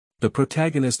The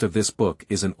protagonist of this book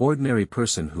is an ordinary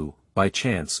person who, by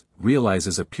chance,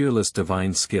 realizes a peerless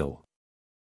divine skill.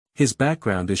 His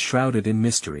background is shrouded in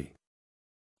mystery.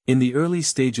 In the early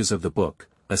stages of the book,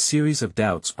 a series of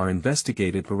doubts are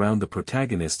investigated around the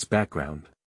protagonist's background.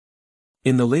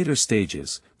 In the later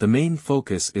stages, the main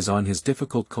focus is on his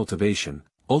difficult cultivation,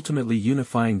 ultimately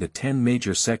unifying the 10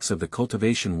 major sects of the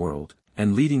cultivation world,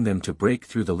 and leading them to break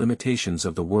through the limitations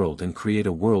of the world and create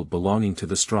a world belonging to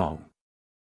the strong.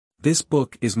 This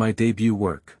book is my debut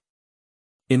work.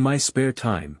 In my spare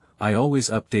time, I always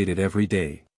update it every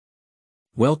day.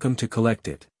 Welcome to collect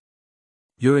it.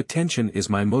 Your attention is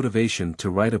my motivation to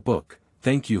write a book.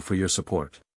 Thank you for your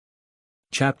support.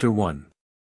 Chapter 1.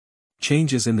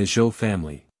 Changes in the Zhou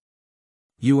family.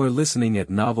 You are listening at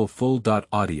Novel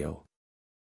Full.audio.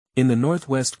 In the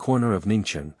northwest corner of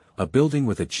Yongcheng, a building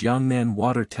with a Jiangnan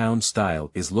water town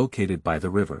style is located by the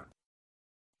river.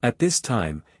 At this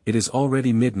time, it is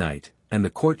already midnight, and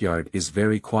the courtyard is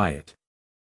very quiet.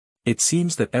 It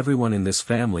seems that everyone in this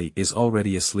family is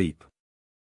already asleep.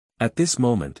 At this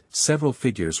moment, several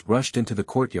figures rushed into the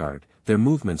courtyard. Their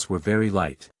movements were very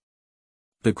light.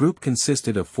 The group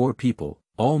consisted of 4 people,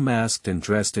 all masked and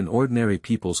dressed in ordinary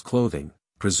people's clothing,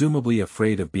 presumably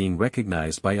afraid of being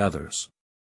recognized by others.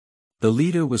 The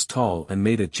leader was tall and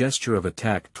made a gesture of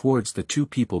attack towards the 2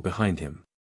 people behind him.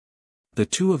 The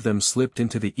 2 of them slipped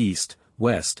into the east,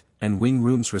 west, and wing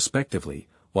rooms respectively,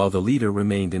 while the leader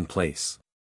remained in place.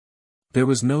 There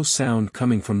was no sound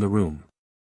coming from the room.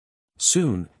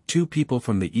 Soon, 2 people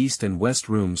from the east and west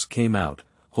rooms came out,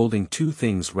 holding 2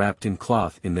 things wrapped in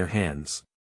cloth in their hands.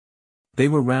 They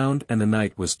were round and the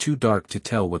night was too dark to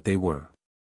tell what they were.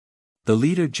 The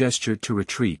leader gestured to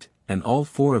retreat, and all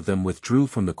 4 of them withdrew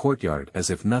from the courtyard as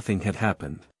if nothing had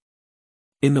happened.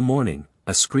 In the morning,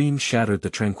 a scream shattered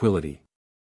the tranquility.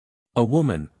 A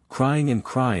woman,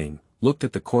 crying, looked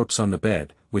at the corpse on the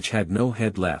bed, which had no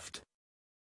head left.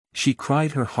 She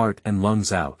cried her heart and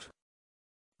lungs out.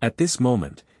 At this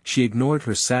moment, she ignored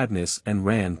her sadness and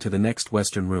ran to the next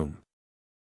western room.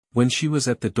 When she was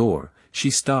at the door, she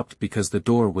stopped because the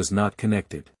door was not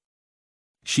connected.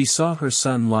 She saw her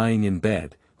son lying in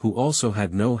bed, who also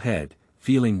had no head,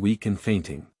 feeling weak and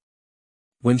fainting.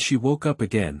 When she woke up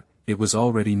again, it was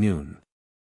already noon.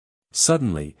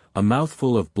 Suddenly, a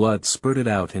mouthful of blood spurted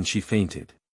out and she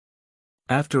fainted.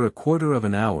 After a quarter of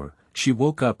an hour, she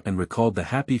woke up and recalled the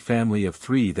happy family of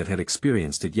 3 that had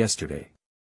experienced it yesterday.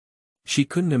 She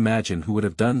couldn't imagine who would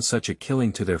have done such a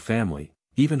killing to their family,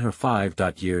 even her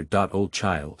 5-year-old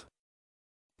child.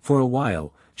 For a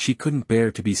while, she couldn't bear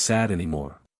to be sad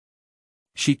anymore.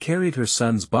 She carried her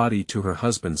son's body to her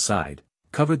husband's side,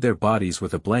 covered their bodies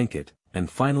with a blanket,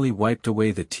 and finally wiped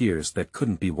away the tears that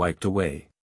couldn't be wiped away.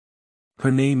 Her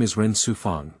name is Ren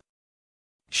Sufang.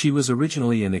 She was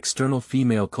originally an external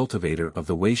female cultivator of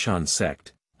the Weishan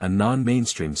sect, a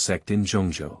non-mainstream sect in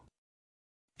Zhongzhou.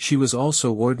 She was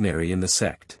also ordinary in the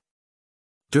sect.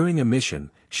 During a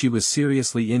mission, she was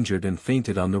seriously injured and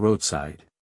fainted on the roadside.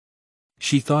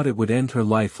 She thought it would end her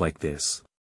life like this.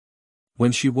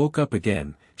 When she woke up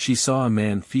again, she saw a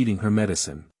man feeding her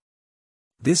medicine.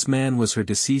 This man was her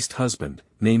deceased husband,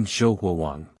 named Zhou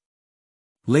Huowang.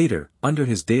 Later, under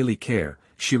his daily care,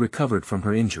 she recovered from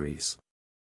her injuries.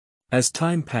 As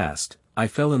time passed, I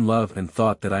fell in love and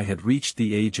thought that I had reached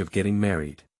the age of getting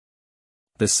married.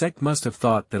 The sect must have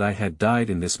thought that I had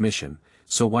died in this mission,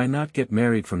 so why not get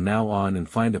married from now on and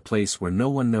find a place where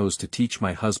no one knows to teach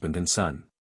my husband and son.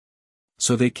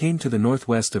 So they came to the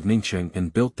northwest of Yongcheng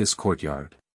and built this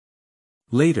courtyard.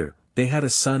 Later, they had a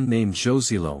son named Zhou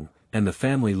Zilong, and the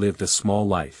family lived a small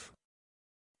life.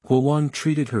 Huowang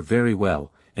treated her very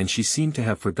well, and she seemed to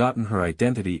have forgotten her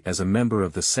identity as a member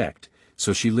of the sect,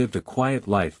 so she lived a quiet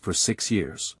life for 6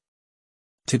 years.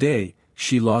 Today,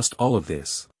 she lost all of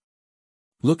this.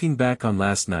 Looking back on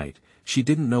last night, she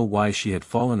didn't know why she had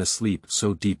fallen asleep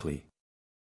so deeply.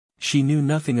 She knew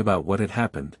nothing about what had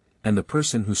happened, and the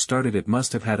person who started it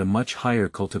must have had a much higher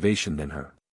cultivation than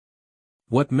her.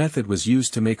 What method was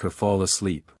used to make her fall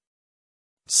asleep?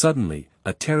 Suddenly,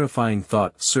 a terrifying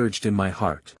thought surged in my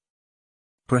heart.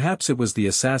 Perhaps it was the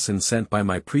assassin sent by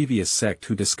my previous sect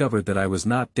who discovered that I was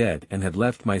not dead and had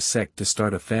left my sect to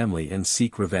start a family and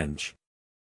seek revenge.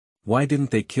 Why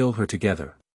didn't they kill her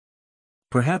together?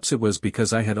 Perhaps it was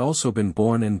because I had also been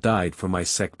born and died for my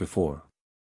sect before.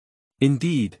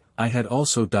 Indeed, I had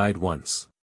also died once.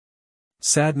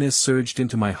 Sadness surged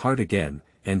into my heart again,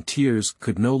 and tears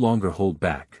could no longer hold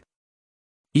back.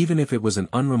 Even if it was an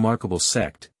unremarkable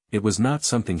sect, it was not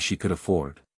something she could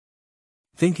afford.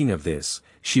 Thinking of this,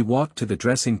 she walked to the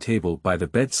dressing table by the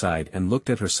bedside and looked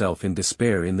at herself in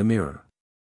despair in the mirror.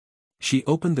 She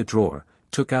opened the drawer,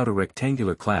 took out a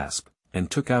rectangular clasp, and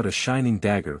took out a shining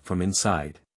dagger from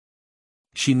inside.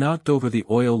 She knocked over the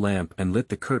oil lamp and lit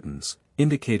the curtains,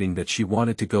 indicating that she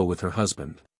wanted to go with her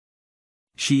husband.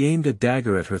 She aimed a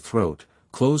dagger at her throat,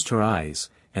 closed her eyes,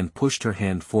 and pushed her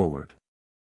hand forward.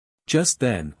 Just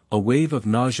then, a wave of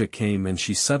nausea came and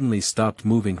she suddenly stopped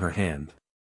moving her hand.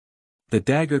 The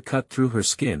dagger cut through her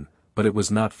skin, but it was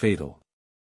not fatal.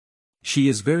 She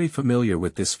is very familiar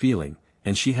with this feeling,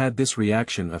 and she had this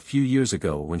reaction a few years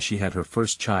ago when she had her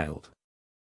first child.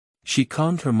 She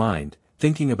calmed her mind,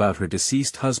 thinking about her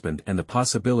deceased husband and the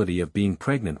possibility of being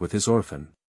pregnant with his orphan.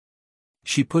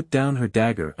 She put down her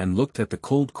dagger and looked at the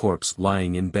cold corpse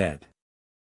lying in bed.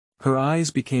 Her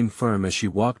eyes became firm as she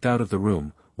walked out of the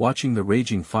room, watching the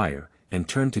raging fire, and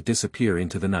turned to disappear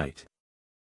into the night.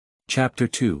 Chapter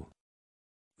 2.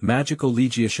 Magical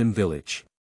Lijiashan Village.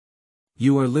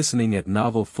 You are listening at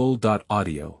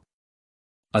novelfull.audio.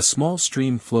 A small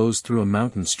stream flows through a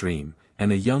mountain stream,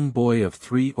 and a young boy of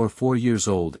 3 or 4 years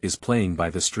old is playing by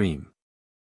the stream.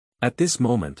 At this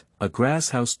moment, a grass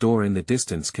house door in the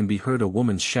distance can be heard a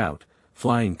woman's shout,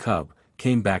 "Flying cub,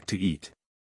 came back to eat."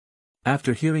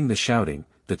 After hearing the shouting,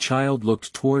 the child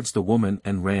looked towards the woman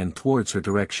and ran towards her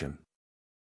direction.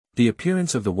 The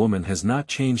appearance of the woman has not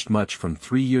changed much from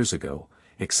 3 years ago,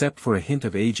 except for a hint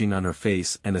of aging on her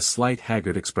face and a slight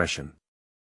haggard expression.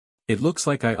 It looks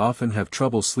like I often have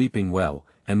trouble sleeping well,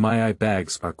 and my eye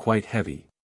bags are quite heavy.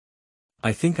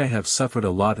 I think I have suffered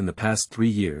a lot in the past 3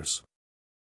 years.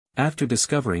 After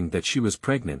discovering that she was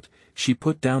pregnant, she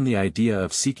put down the idea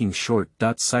of seeking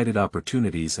short-sighted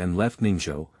opportunities and left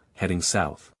Ningzhou, heading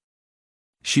south.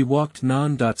 She walked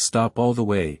non-stop all the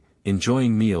way,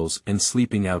 enjoying meals and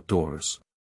sleeping outdoors.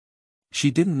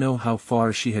 She didn't know how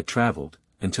far she had traveled,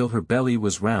 until her belly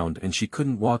was round and she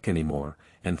couldn't walk anymore,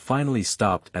 and finally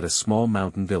stopped at a small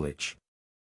mountain village.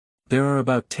 There are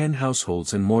about 10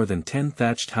 households and more than 10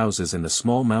 thatched houses in the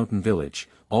small mountain village,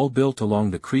 all built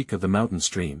along the creek of the mountain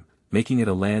stream, making it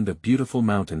a land of beautiful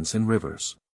mountains and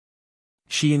rivers.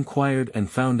 She inquired and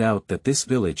found out that this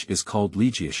village is called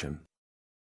Lijiashan.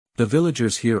 The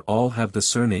villagers here all have the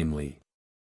surname Li.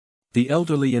 The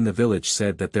elderly in the village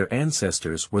said that their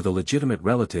ancestors were the legitimate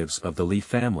relatives of the Li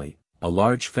family, a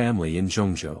large family in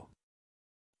Zhongzhou.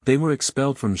 They were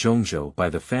expelled from Zhongzhou by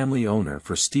the family owner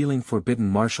for stealing forbidden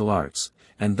martial arts,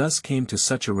 and thus came to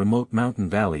such a remote mountain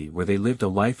valley where they lived a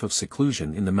life of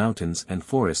seclusion in the mountains and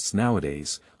forests.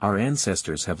 Nowadays, our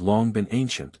ancestors have long been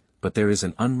ancient, but there is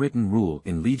an unwritten rule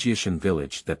in Lijiashan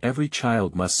village that every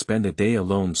child must spend a day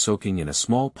alone soaking in a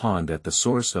small pond at the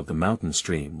source of the mountain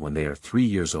stream when they are 3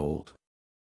 years old.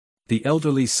 The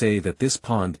elderly say that this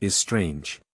pond is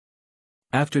strange.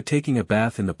 After taking a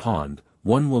bath in the pond,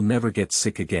 one will never get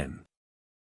sick again.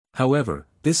 However,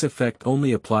 this effect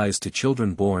only applies to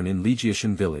children born in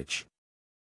Lijiashan village.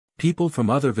 People from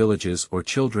other villages or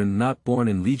children not born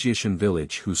in Lijiashan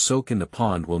village who soak in the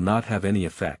pond will not have any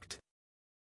effect.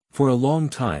 For a long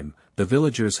time, the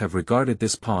villagers have regarded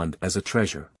this pond as a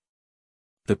treasure.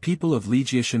 The people of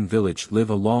Lijiashan village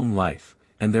live a long life,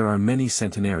 and there are many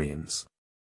centenarians.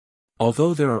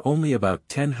 Although there are only about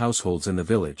 10 households in the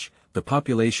village, the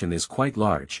population is quite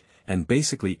large, and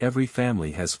basically every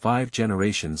family has 5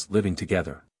 generations living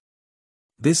together.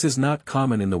 This is not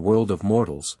common in the world of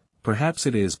mortals, perhaps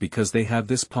it is because they have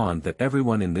this pond that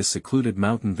everyone in this secluded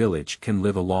mountain village can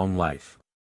live a long life.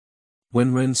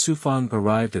 When Ren Sufang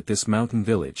arrived at this mountain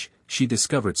village, she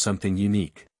discovered something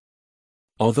unique.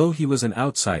 Although he was an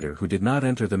outsider who did not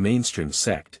enter the mainstream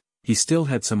sect, he still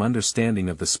had some understanding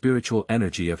of the spiritual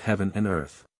energy of heaven and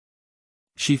earth.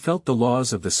 She felt the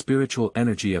laws of the spiritual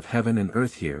energy of heaven and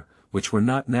earth here, which were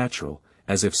not natural,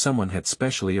 as if someone had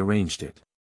specially arranged it.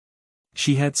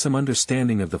 She had some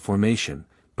understanding of the formation,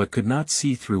 but could not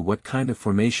see through what kind of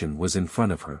formation was in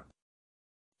front of her.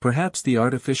 Perhaps the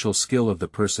artificial skill of the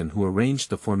person who arranged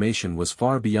the formation was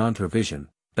far beyond her vision,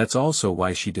 that's also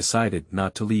why she decided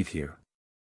not to leave here.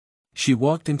 She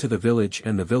walked into the village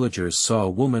and the villagers saw a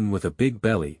woman with a big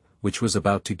belly, which was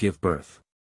about to give birth.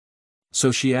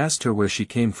 So she asked her where she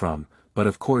came from, but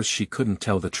of course she couldn't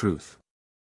tell the truth.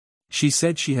 She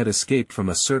said she had escaped from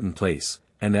a certain place,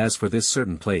 and as for this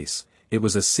certain place, it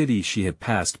was a city she had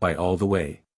passed by all the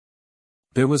way.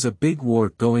 There was a big war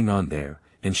going on there,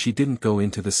 and she didn't go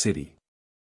into the city.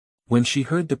 When she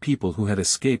heard the people who had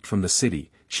escaped from the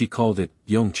city, she called it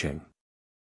Yongcheng.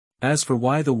 As for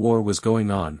why the war was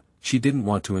going on, she didn't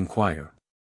want to inquire.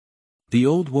 The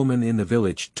old woman in the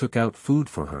village took out food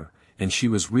for her, and she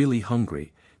was really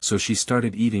hungry, so she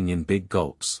started eating in big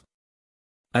gulps.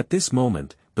 At this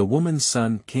moment, the woman's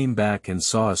son came back and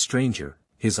saw a stranger,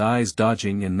 his eyes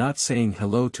dodging and not saying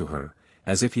hello to her,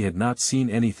 as if he had not seen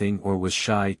anything or was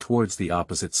shy towards the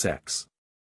opposite sex.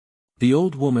 The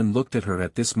old woman looked at her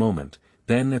at this moment,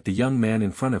 then at the young man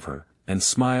in front of her, and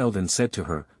smiled and said to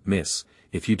her, "Miss,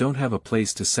 if you don't have a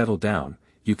place to settle down,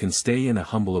 you can stay in a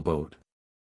humble abode.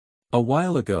 A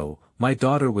while ago, my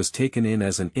daughter was taken in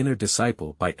as an inner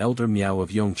disciple by Elder Miao of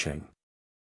Yongcheng.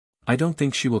 I don't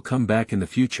think she will come back in the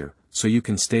future, so you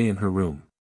can stay in her room."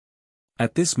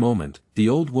 At this moment, the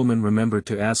old woman remembered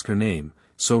to ask her name,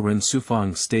 so Ren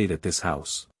Sufang stayed at this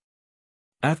house.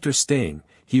 After staying,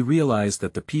 he realized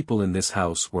that the people in this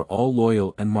house were all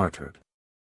loyal and martyred.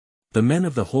 The men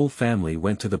of the whole family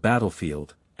went to the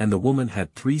battlefield, and the woman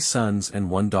had 3 sons and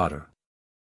 1 daughter.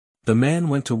 The man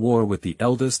went to war with the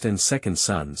eldest and second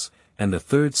sons, and the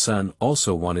 3rd son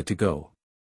also wanted to go.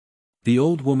 The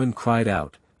old woman cried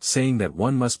out, saying that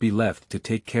one must be left to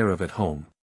take care of at home.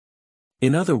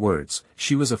 In other words,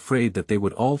 she was afraid that they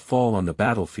would all fall on the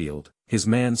battlefield. His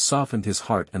man softened his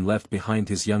heart and left behind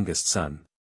his youngest son.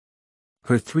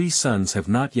 Her 3 sons have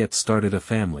not yet started a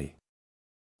family.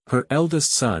 Her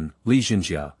eldest son,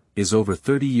 Lijiashan, is over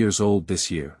 30 years old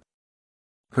this year.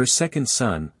 Her second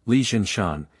son,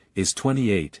 Lijiashan, is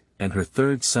 28, and her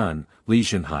 3rd son,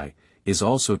 Lijiashan, is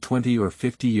also 20 or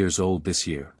 50 years old this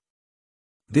year.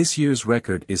 This year's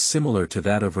record is similar to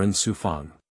that of Ren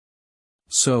Sufang.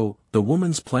 So, the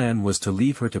woman's plan was to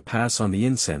leave her to pass on the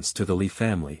incense to the Li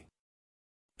family.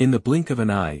 In the blink of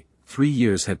an eye, 3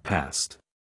 years had passed.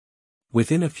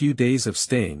 Within a few days of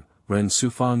staying, Ren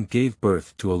Sufang gave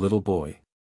birth to a little boy.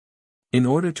 In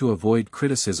order to avoid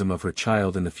criticism of her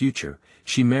child in the future,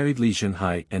 she married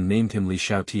Lijiashan and named him Li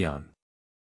Xiaotian.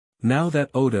 Now that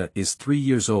Oda is 3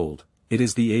 years old, it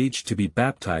is the age to be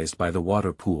baptized by the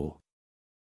water pool.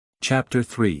 Chapter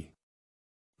 3.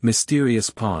 Mysterious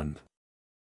Pond.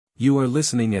 You are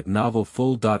listening at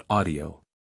novelfull.audio.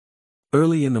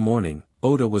 Early in the morning,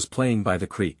 Oda was playing by the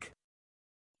creek.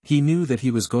 He knew that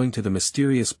he was going to the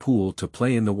mysterious pool to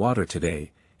play in the water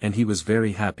today, and he was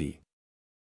very happy.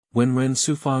 When Ren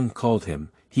Sufang called him,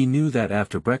 he knew that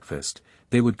after breakfast,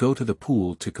 they would go to the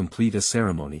pool to complete a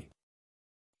ceremony.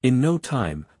 In no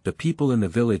time, the people in the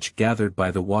village gathered by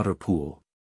the water pool.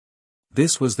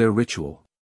 This was their ritual.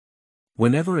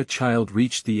 Whenever a child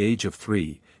reached the age of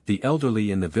 3, the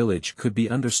elderly in the village could be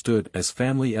understood as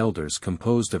family elders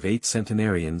composed of 8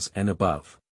 centenarians and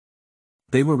above.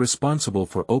 They were responsible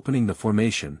for opening the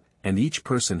formation, and each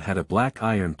person had a black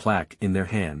iron plaque in their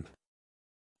hand.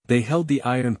 They held the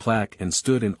iron plaque and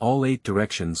stood in all 8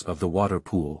 directions of the water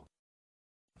pool.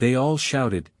 They all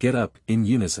shouted, "Get up," in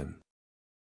unison.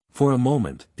 For a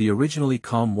moment, the originally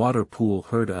calm water pool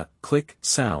heard a click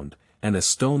sound, and a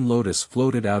stone lotus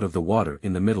floated out of the water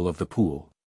in the middle of the pool.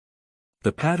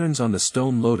 The patterns on the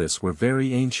stone lotus were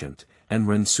very ancient, and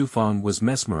Ren Sufang was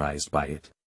mesmerized by it.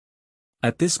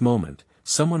 At this moment,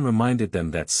 someone reminded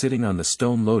them that sitting on the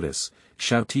stone lotus,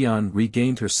 Xiaotian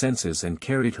regained her senses and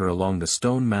carried her along the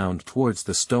stone mound towards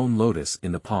the stone lotus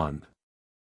in the pond.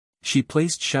 She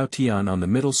placed Xiaotian on the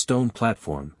middle stone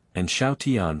platform, and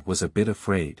Xiaotian was a bit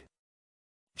afraid.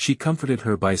 She comforted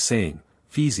her by saying,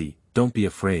 "Fizi, don't be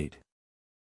afraid.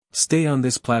 Stay on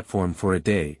this platform for a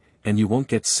day, and you won't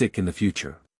get sick in the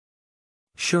future."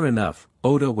 Sure enough,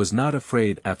 Oda was not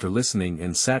afraid after listening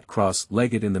and sat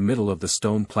cross-legged in the middle of the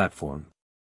stone platform.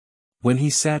 When he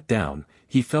sat down,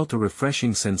 he felt a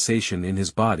refreshing sensation in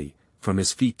his body, from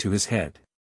his feet to his head.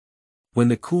 When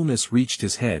the coolness reached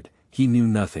his head, he knew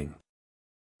nothing.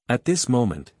 At this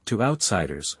moment, to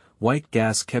outsiders, white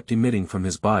gas kept emitting from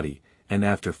his body, and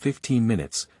after 15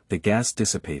 minutes, the gas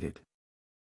dissipated.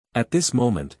 At this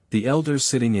moment, the elders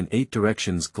sitting in 8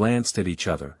 directions glanced at each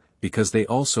other, because they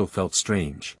also felt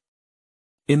strange.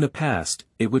 In the past,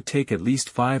 it would take at least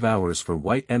 5 hours for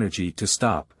white energy to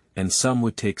stop, and some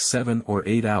would take 7 or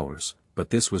 8 hours, but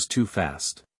this was too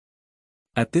fast.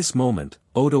 At this moment,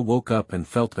 Oda woke up and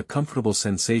felt a comfortable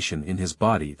sensation in his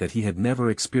body that he had never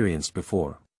experienced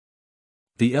before.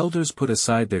 The elders put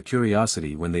aside their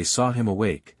curiosity when they saw him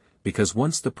awake, because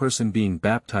once the person being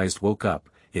baptized woke up,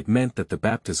 it meant that the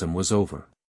baptism was over.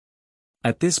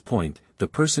 At this point, the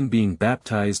person being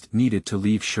baptized needed to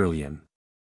leave Shirlian.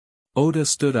 Oda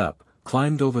stood up,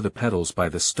 climbed over the petals by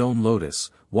the stone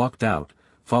lotus, walked out,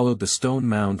 followed the stone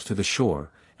mound to the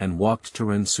shore, and walked to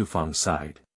Ren Sufang's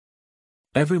side.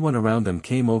 Everyone around them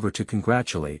came over to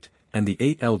congratulate, and the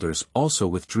 8 elders also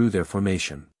withdrew their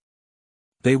formation.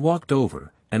 They walked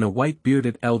over, and a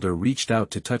white-bearded elder reached out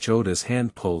to touch Oda's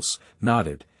hand pulse,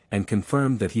 nodded, and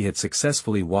confirmed that he had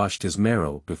successfully washed his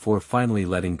marrow before finally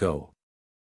letting go.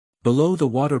 Below the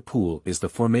water pool is the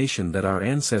formation that our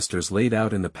ancestors laid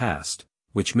out in the past,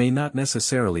 which may not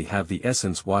necessarily have the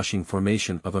essence-washing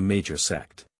formation of a major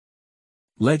sect.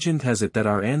 Legend has it that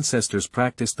our ancestors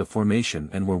practiced the formation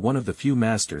and were one of the few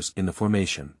masters in the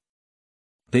formation.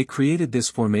 They created this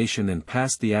formation and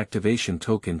passed the activation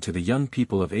token to the young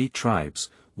people of 8 tribes,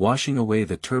 washing away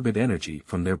the turbid energy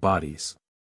from their bodies.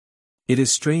 It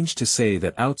is strange to say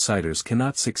that outsiders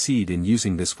cannot succeed in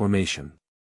using this formation.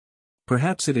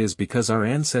 Perhaps it is because our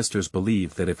ancestors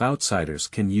believe that if outsiders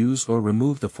can use or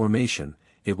remove the formation,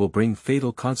 it will bring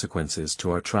fatal consequences to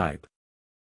our tribe.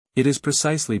 It is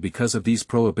precisely because of these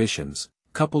prohibitions,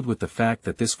 coupled with the fact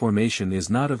that this formation is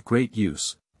not of great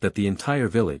use, that the entire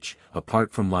village,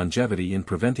 apart from longevity in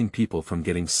preventing people from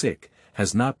getting sick,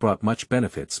 has not brought much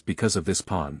benefits because of this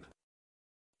pond.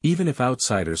 Even if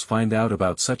outsiders find out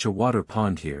about such a water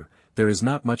pond here, there is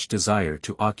not much desire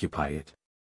to occupy it.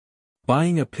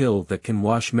 Buying a pill that can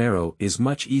wash marrow is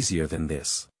much easier than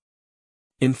this.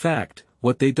 In fact,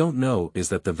 what they don't know is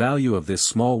that the value of this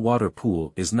small water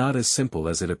pool is not as simple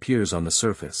as it appears on the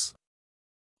surface.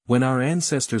 When our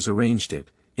ancestors arranged it,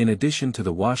 in addition to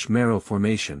the wash marrow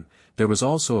formation, there was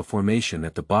also a formation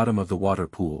at the bottom of the water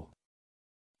pool.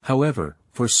 However,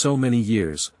 for so many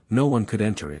years, no one could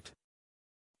enter it.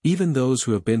 Even those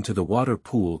who have been to the water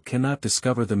pool cannot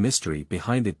discover the mystery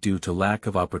behind it due to lack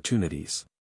of opportunities.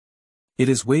 It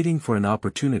is waiting for an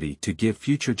opportunity to give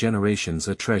future generations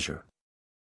a treasure.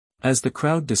 As the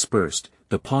crowd dispersed,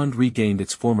 the pond regained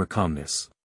its former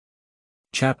calmness.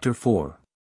 Chapter 4.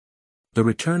 The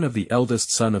Return of the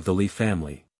Eldest Son of the Li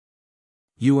Family.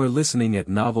 You are listening at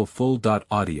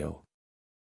novelfull.audio.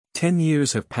 10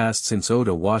 years have passed since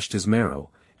Oda washed his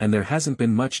marrow, and there hasn't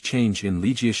been much change in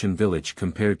Lijiashan village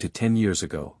compared to 10 years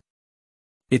ago.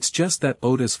 It's just that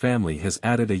Oda's family has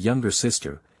added a younger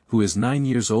sister, who is 9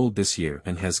 years old this year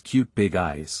and has cute big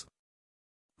eyes.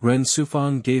 Ren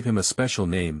Sufang gave him a special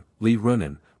name, Li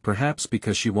Runan, perhaps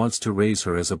because she wants to raise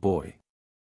her as a boy.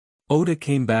 Oda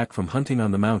came back from hunting on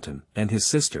the mountain, and his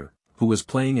sister, who was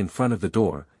playing in front of the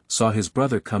door, saw his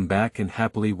brother come back and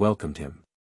happily welcomed him.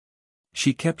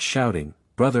 She kept shouting,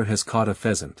 "Brother has caught a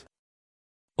pheasant."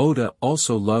 Oda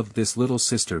also loved this little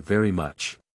sister very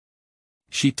much.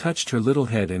 She touched her little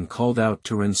head and called out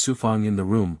to Ren Sufang in the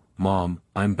room, "Mom,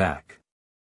 I'm back."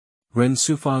 Ren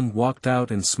Sufang walked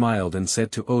out and smiled and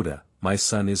said to Oda, "My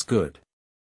son is good.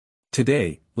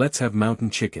 Today, let's have mountain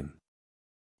chicken."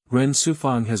 Ren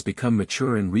Sufang has become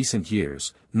mature in recent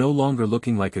years, no longer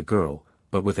looking like a girl,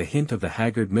 but with a hint of the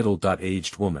haggard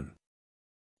middle-aged woman.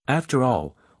 After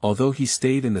all, although he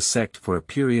stayed in the sect for a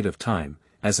period of time,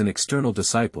 as an external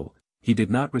disciple, he did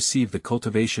not receive the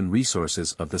cultivation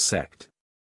resources of the sect.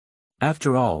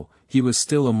 After all, he was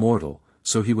still a mortal,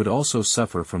 so he would also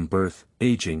suffer from birth,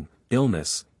 aging,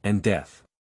 illness, and death.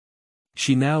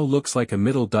 She now looks like a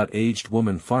middle-aged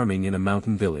woman farming in a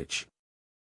mountain village.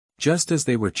 Just as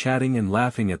they were chatting and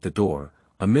laughing at the door,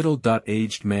 a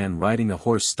middle-aged man riding a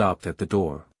horse stopped at the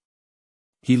door.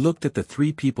 He looked at the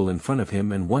 3 people in front of him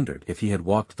and wondered if he had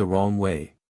walked the wrong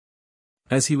way.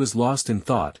 As he was lost in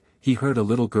thought, he heard a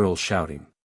little girl shouting,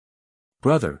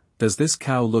 "Brother, does this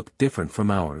cow look different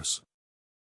from ours?"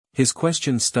 His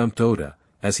question stumped Oda,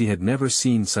 as he had never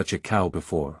seen such a cow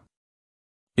before.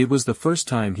 It was the first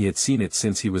time he had seen it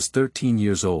since he was 13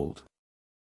 years old.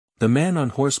 The man on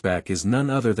horseback is none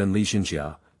other than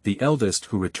Lijiashan, the eldest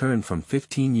who returned from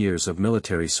 15 years of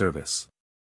military service.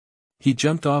 He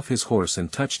jumped off his horse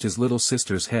and touched his little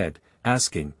sister's head,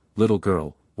 asking, "Little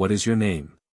girl, what is your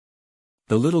name?"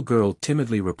 The little girl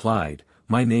timidly replied,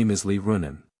 "My name is Li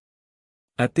Runan."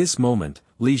 At this moment,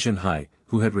 Lijiashan,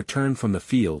 who had returned from the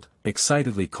field,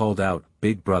 excitedly called out,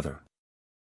 "Big brother."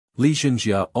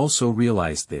 Lijiashan also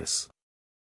realized this.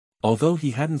 Although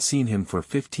he hadn't seen him for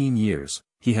 15 years,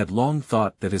 he had long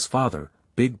thought that his father,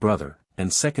 big brother,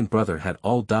 and second brother had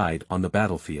all died on the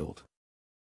battlefield.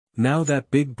 Now that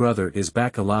big brother is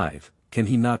back alive, can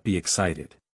he not be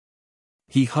excited?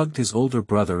 He hugged his older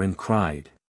brother and cried.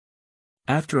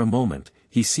 After a moment,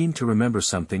 he seemed to remember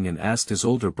something and asked his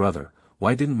older brother,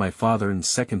 "Why didn't my father and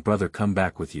second brother come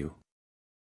back with you?"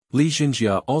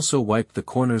 Lijiashan also wiped the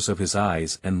corners of his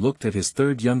eyes and looked at his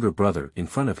third younger brother in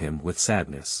front of him with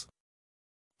sadness.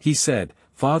 He said,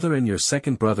 "Father and your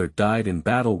second brother died in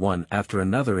battle one after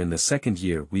another in the second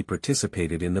year we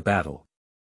participated in the battle.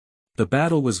 The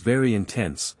battle was very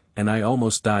intense, and I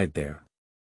almost died there.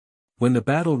 When the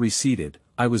battle receded,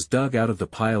 I was dug out of the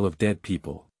pile of dead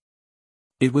people.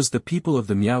 It was the people of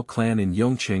the Miao clan in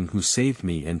Yongcheng who saved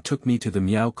me and took me to the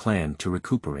Miao clan to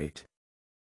recuperate.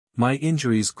 My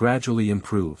injuries gradually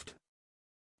improved.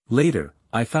 Later,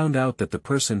 I found out that the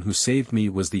person who saved me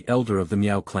was the elder of the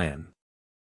Miao clan.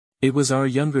 It was our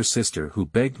younger sister who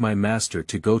begged my master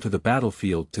to go to the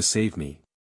battlefield to save me."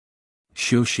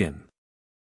 Xiuxin.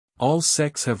 All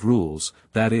sects have rules,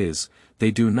 that is, they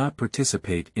do not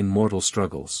participate in mortal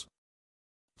struggles.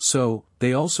 So,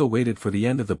 they also waited for the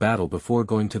end of the battle before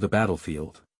going to the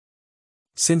battlefield.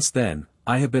 Since then,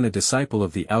 I have been a disciple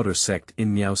of the outer sect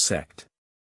in Miao sect.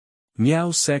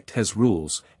 Miao sect has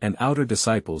rules, and outer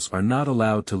disciples are not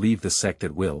allowed to leave the sect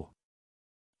at will.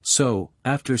 So,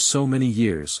 after so many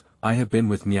years, I have been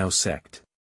with Miao sect.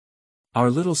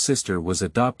 Our little sister was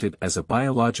adopted as a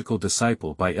biological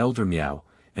disciple by Elder Miao,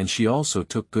 and she also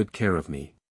took good care of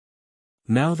me.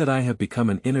 Now that I have become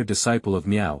an inner disciple of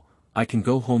Miao, I can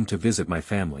go home to visit my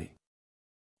family.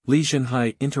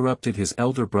 Lijiashan interrupted his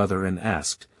elder brother and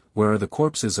asked, "Where are the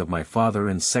corpses of my father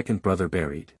and second brother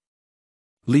buried?"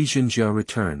 Lijiashan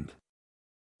returned.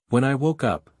 When I woke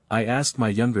up, I asked my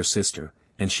younger sister,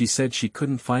 and she said she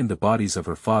couldn't find the bodies of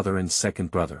her father and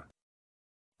second brother.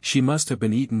 She must have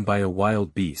been eaten by a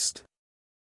wild beast.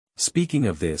 Speaking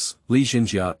of this,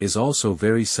 Lijiashan is also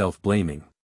very self-blaming.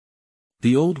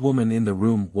 The old woman in the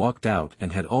room walked out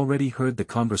and had already heard the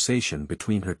conversation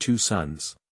between her two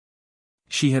sons.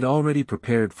 She had already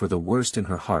prepared for the worst in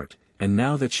her heart, and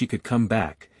now that she could come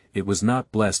back, it was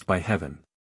not blessed by heaven.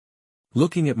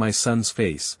 Looking at my son's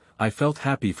face, I felt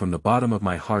happy from the bottom of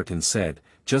my heart and said,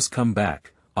 "Just come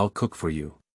back, I'll cook for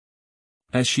you."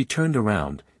 As she turned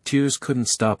around, tears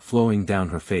couldn't stop flowing down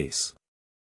her face.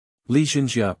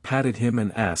 Lijiashan patted him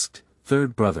and asked,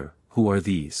 "Third brother, who are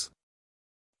these?"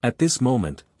 At this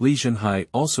moment, Lijiashan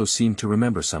also seemed to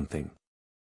remember something.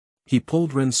 He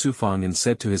pulled Ren Sufang and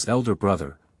said to his elder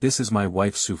brother, "This is my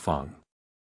wife Sufang."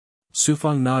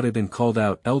 Sufang nodded and called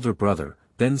out elder brother,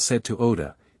 then said to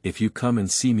Oda, "If you come and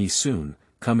see me soon,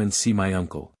 come and see my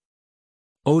uncle."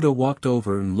 Oda walked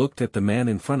over and looked at the man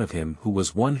in front of him who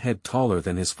was one head taller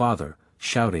than his father,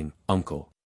 shouting, "Uncle."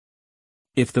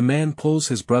 If the man pulls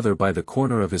his brother by the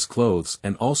corner of his clothes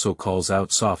and also calls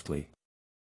out softly,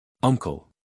 "Uncle."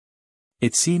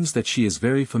 It seems that she is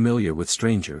very familiar with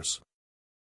strangers.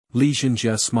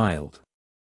 Lijiashan smiled.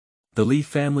 The Li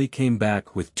family came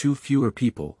back with 2 fewer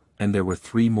people, and there were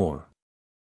 3 more.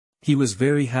 He was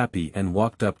very happy and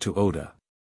walked up to Oda.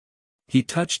 He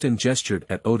touched and gestured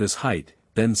at Oda's height,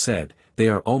 then said, "They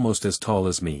are almost as tall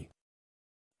as me.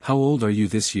 How old are you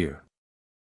this year?"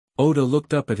 Oda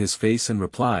looked up at his face and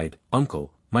replied,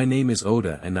 "Uncle, my name is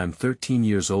Oda and I'm 13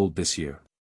 years old this year."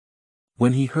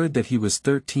 When he heard that he was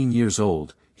 13 years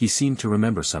old, he seemed to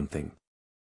remember something.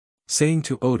 Saying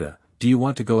to Oda, "Do you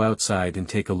want to go outside and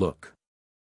take a look?"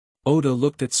 Oda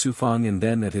looked at Sufang and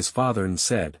then at his father and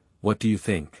said, "What do you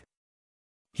think?"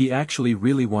 He actually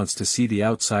really wants to see the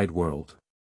outside world.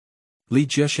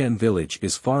 Lijiashan village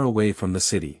is far away from the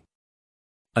city.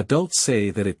 Adults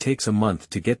say that it takes a month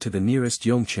to get to the nearest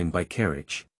Yongcheng by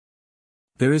carriage.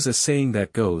 There is a saying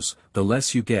that goes, "The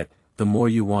less you get, the more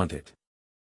you want it."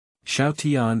 Xiao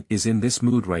Tian is in this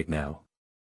mood right now.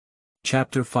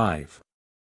 Chapter 5.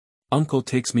 Uncle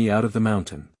takes me out of the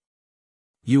mountain.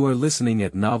 You are listening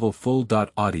at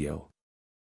novelfull.audio.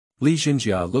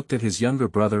 Lijiashan looked at his younger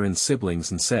brother and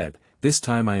siblings and said, "This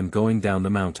time I am going down the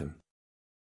mountain.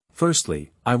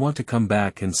 Firstly, I want to come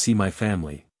back and see my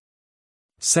family.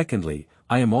 Secondly,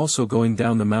 I am also going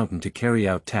down the mountain to carry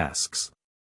out tasks."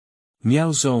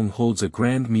 Miao Zhong holds a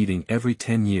grand meeting every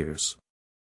 10 years.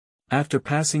 After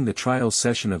passing the trial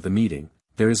session of the meeting,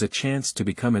 there is a chance to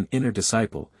become an inner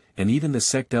disciple, and even the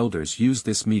sect elders use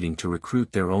this meeting to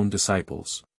recruit their own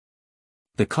disciples.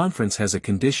 The conference has a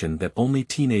condition that only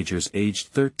teenagers aged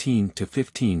 13 to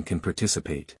 15 can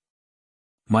participate.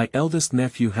 My eldest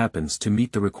nephew happens to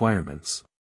meet the requirements.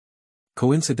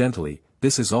 Coincidentally,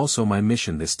 this is also my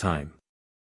mission this time.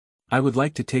 I would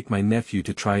like to take my nephew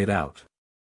to try it out.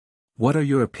 What are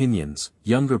your opinions,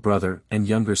 younger brother and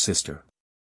younger sister?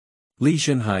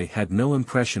 Lijiashan had no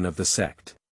impression of the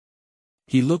sect.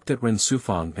 He looked at Ren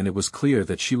Sufang and it was clear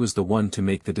that she was the one to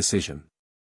make the decision.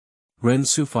 Ren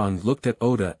Sufang looked at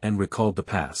Oda and recalled the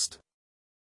past.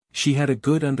 She had a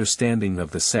good understanding of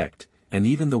the sect, and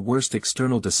even the worst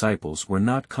external disciples were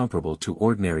not comparable to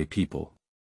ordinary people.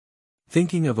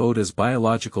 Thinking of Oda's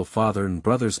biological father and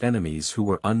brother's enemies who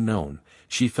were unknown,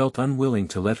 she felt unwilling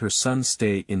to let her son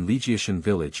stay in Lijiashan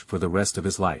village for the rest of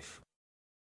his life.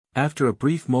 After a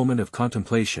brief moment of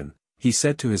contemplation, he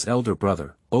said to his elder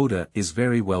brother, "Oda is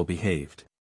very well behaved.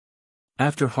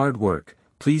 After hard work,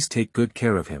 please take good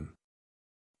care of him."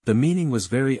 The meaning was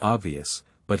very obvious,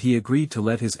 but he agreed to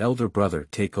let his elder brother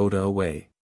take Oda away.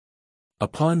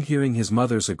 Upon hearing his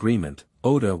mother's agreement,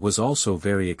 Oda was also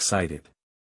very excited.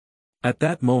 At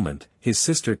that moment, his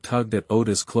sister tugged at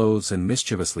Oda's clothes and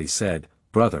mischievously said,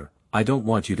 "Brother, I don't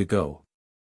want you to go.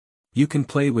 You can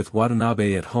play with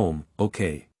Watanabe at home,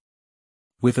 okay?"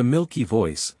 With a milky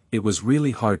voice, it was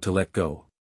really hard to let go.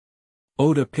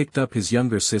 Oda picked up his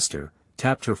younger sister,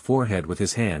 tapped her forehead with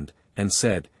his hand, and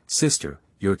said, "Sister,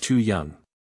 you're too young.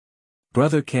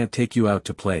 Brother can't take you out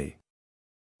to play.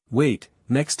 Wait,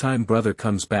 next time brother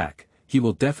comes back, he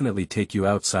will definitely take you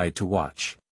outside to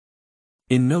watch."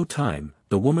 In no time,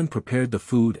 the woman prepared the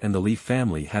food and the Li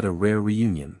family had a rare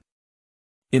reunion.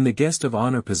 In the guest of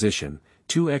honor position,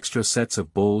 2 extra sets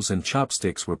of bowls and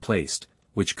chopsticks were placed,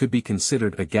 which could be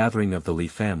considered a gathering of the Li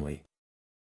family.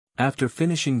 After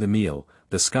finishing the meal,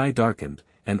 the sky darkened,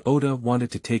 and Oda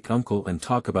wanted to take uncle and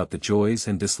talk about the joys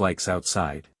and dislikes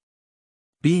outside.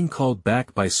 Being called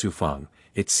back by Sufang,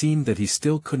 it seemed that he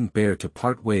still couldn't bear to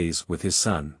part ways with his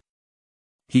son.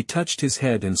 He touched his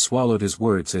head and swallowed his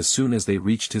words as soon as they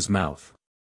reached his mouth.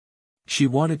 She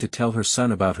wanted to tell her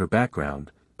son about her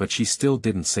background, but she still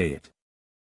didn't say it.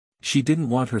 She didn't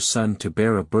want her son to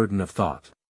bear a burden of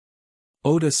thought.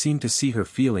 Oda seemed to see her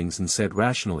feelings and said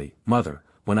rationally, "Mother,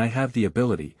 when I have the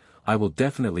ability, I will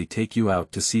definitely take you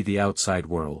out to see the outside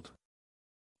world."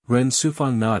 Ren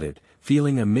Sufang nodded,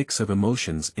 feeling a mix of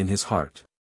emotions in his heart.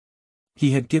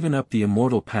 He had given up the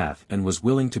immortal path and was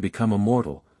willing to become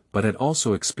immortal, but had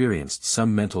also experienced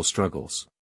some mental struggles.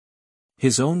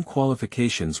 His own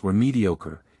qualifications were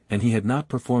mediocre, and he had not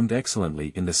performed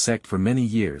excellently in the sect for many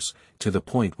years, to the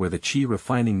point where the chi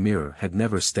refining mirror had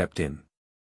never stepped in.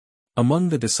 Among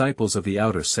the disciples of the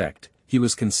outer sect, he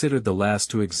was considered the last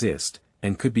to exist,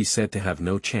 and could be said to have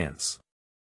no chance.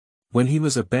 When he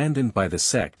was abandoned by the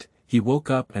sect, he woke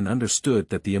up and understood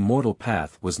that the immortal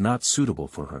path was not suitable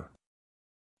for her.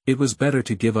 It was better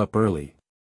to give up early.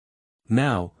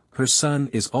 Now, her son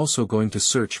is also going to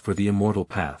search for the immortal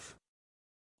path.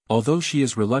 Although she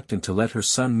is reluctant to let her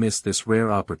son miss this rare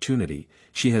opportunity,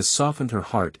 she has softened her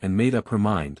heart and made up her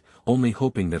mind, only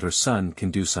hoping that her son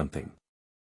can do something.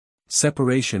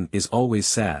 Separation is always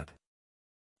sad.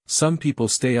 Some people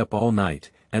stay up all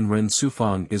night, and Ren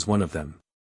Sufang is one of them.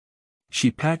 She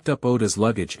packed up Oda's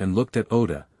luggage and looked at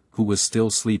Oda, who was still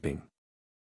sleeping.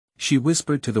 She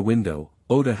whispered to the window,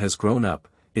 "Oda has grown up,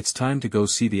 it's time to go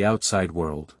see the outside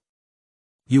world.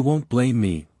 You won't blame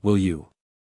me, will you?"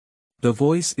 The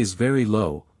voice is very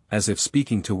low, as if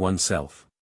speaking to oneself.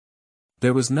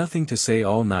 There was nothing to say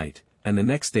all night, and the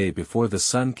next day before the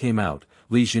sun came out,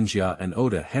 Lijiashan and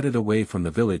Oda headed away from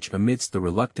the village amidst the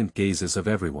reluctant gazes of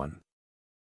everyone.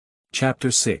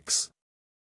 Chapter 6.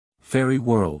 Fairy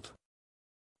World.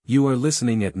 You are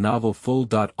listening at Novel Full.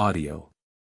 Audio.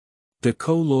 De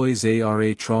Co Lois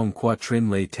Ara Trong Quatrin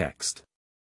Lay Text.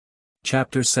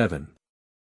 Chapter 7.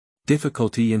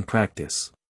 Difficulty in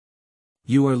Practice.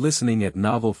 You are listening at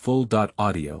Novel Full.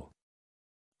 Audio.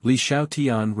 Li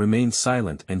Xiaotian remained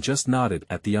silent and just nodded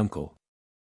at the uncle.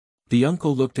 The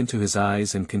uncle looked into his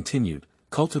eyes and continued,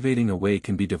 "Cultivating a way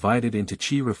can be divided into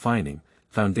chi refining,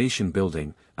 foundation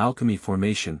building, alchemy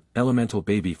formation, elemental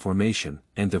baby formation,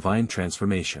 and divine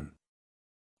transformation.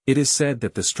 It is said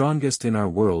that the strongest in our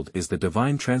world is the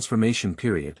divine transformation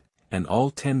period, and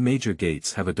all 10 major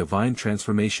gates have a divine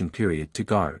transformation period to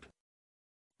guard.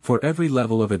 For every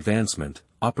level of advancement,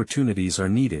 opportunities are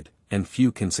needed, and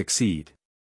few can succeed.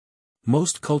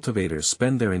 Most cultivators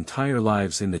spend their entire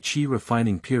lives in the chi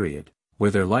refining period,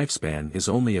 where their lifespan is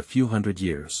only a few hundred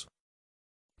years.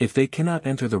 If they cannot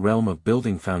enter the realm of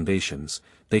building foundations,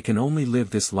 they can only live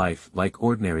this life like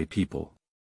ordinary people.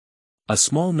 A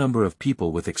small number of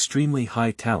people with extremely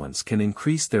high talents can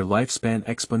increase their lifespan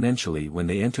exponentially when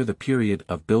they enter the period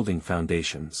of building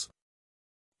foundations.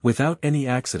 Without any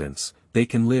accidents, they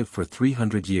can live for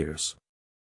 300 years.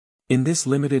 In this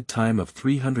limited time of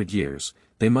 300 years,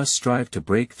 they must strive to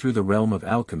break through the realm of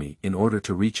alchemy in order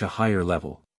to reach a higher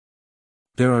level.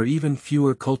 There are even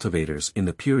fewer cultivators in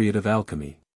the period of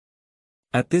alchemy.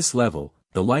 At this level,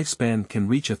 the lifespan can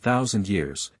reach 1,000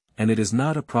 years, and it is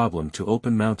not a problem to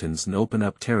open mountains and open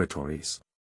up territories.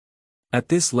 At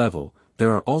this level,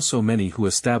 there are also many who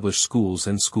establish schools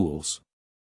and schools.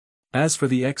 As for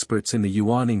the experts in the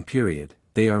Yuaning period,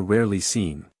 they are rarely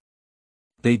seen.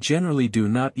 They generally do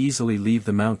not easily leave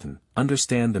the mountain,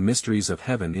 understand the mysteries of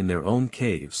heaven in their own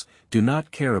caves, do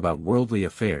not care about worldly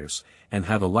affairs, and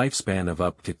have a lifespan of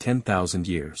up to 10,000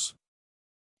 years.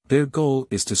 Their goal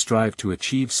is to strive to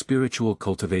achieve spiritual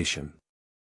cultivation.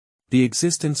 The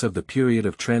existence of the period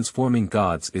of transforming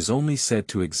gods is only said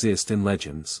to exist in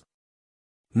legends.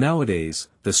 Nowadays,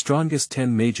 the strongest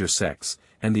 10 major sects,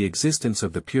 and the existence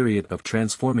of the period of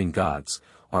transforming gods,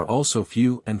 are also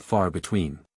few and far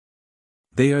between.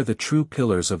 They are the true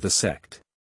pillars of the sect.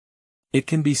 It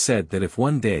can be said that if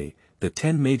one day, the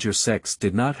 10 major sects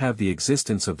did not have the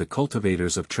existence of the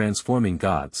cultivators of transforming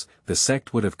gods, the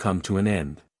sect would have come to an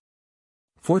end.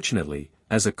 Fortunately,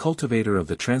 as a cultivator of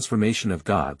the transformation of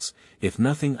gods, if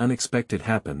nothing unexpected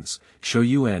happens, Shou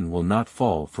Yuan will not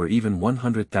fall for even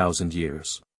 100,000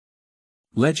 years.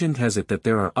 Legend has it that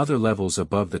there are other levels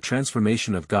above the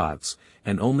transformation of gods,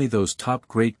 and only those top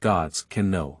great gods can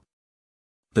know.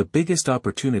 The biggest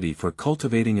opportunity for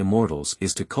cultivating immortals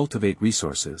is to cultivate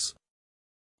resources.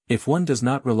 If one does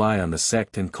not rely on the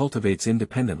sect and cultivates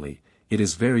independently, it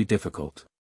is very difficult.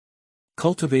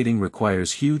 Cultivating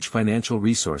requires huge financial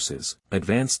resources,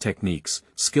 advanced techniques,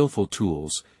 skillful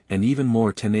tools, and even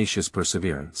more tenacious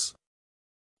perseverance.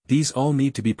 These all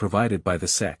need to be provided by the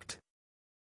sect.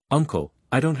 Uncle,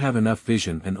 I don't have enough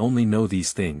vision and only know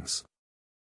these things.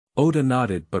 Oda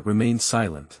nodded but remained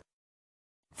silent.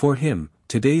 For him,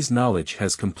 today's knowledge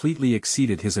has completely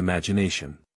exceeded his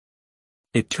imagination.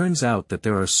 It turns out that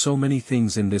there are so many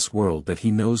things in this world that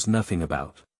he knows nothing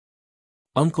about.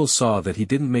 Uncle saw that he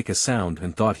didn't make a sound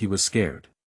and thought he was scared.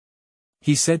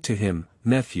 He said to him,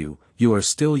 "Nephew, you are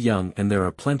still young and there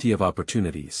are plenty of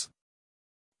opportunities.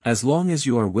 As long as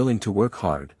you are willing to work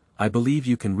hard, I believe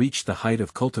you can reach the height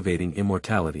of cultivating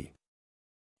immortality."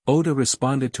 Oda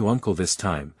responded to Uncle this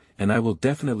time, "And I will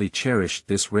definitely cherish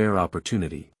this rare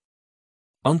opportunity."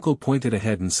 Uncle pointed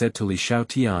ahead and said to Li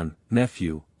Xiaotian,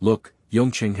 "Nephew, look,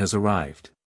 Yongcheng has arrived."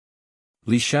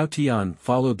 Li Xiaotian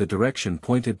followed the direction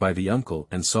pointed by the uncle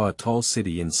and saw a tall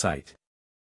city in sight.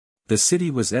 The city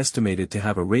was estimated to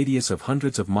have a radius of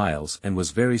hundreds of miles and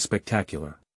was very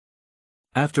spectacular.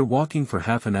 After walking for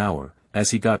half an hour,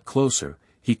 as he got closer,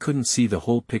 he couldn't see the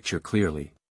whole picture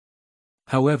clearly.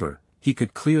 However, he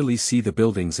could clearly see the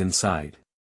buildings inside.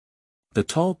 The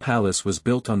tall palace was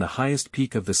built on the highest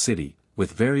peak of the city,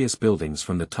 with various buildings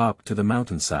from the top to the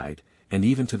mountainside, and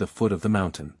even to the foot of the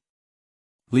mountain.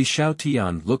 Li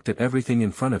Xiaotian looked at everything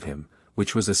in front of him,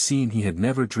 which was a scene he had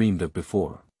never dreamed of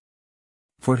before.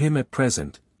 For him at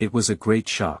present, it was a great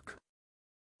shock.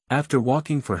 After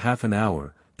walking for half an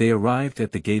hour, they arrived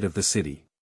at the gate of the city.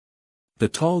 The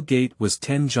tall gate was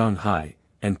 10 zhang high,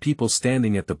 and people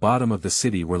standing at the bottom of the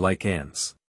city were like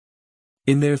ants.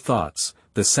 In their thoughts,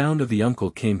 the sound of the uncle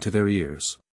came to their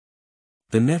ears.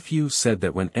 The nephew said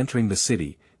that when entering the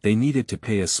city, they needed to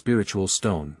pay a spiritual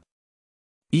stone.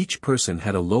 Each person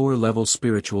had a lower-level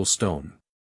spiritual stone.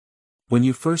 When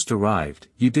you first arrived,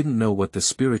 you didn't know what the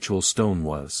spiritual stone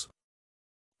was.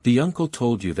 The uncle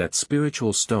told you that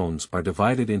spiritual stones are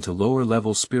divided into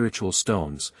lower-level spiritual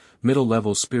stones,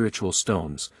 middle-level spiritual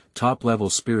stones, top-level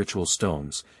spiritual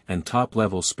stones, and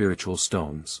top-level spiritual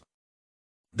stones.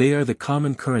 They are the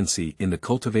common currency in the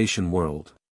cultivation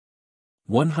world.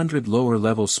 100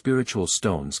 lower-level spiritual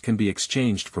stones can be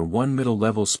exchanged for 1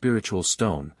 middle-level spiritual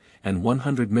stone, and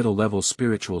 100 middle-level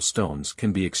spiritual stones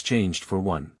can be exchanged for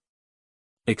 1.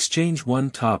 Exchange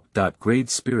 1 top-grade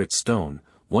spirit stone,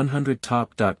 100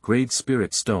 top-grade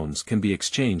spirit stones can be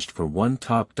exchanged for 1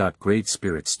 top-grade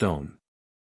spirit stone.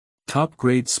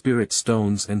 Top-grade spirit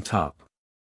stones and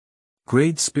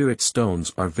top-grade spirit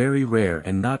stones are very rare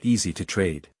and not easy to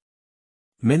trade.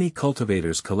 Many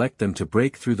cultivators collect them to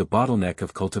break through the bottleneck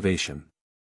of cultivation.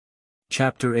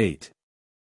 Chapter 8.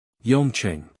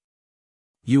 Yongcheng.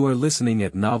 You are listening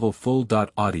at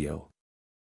novelfull.audio.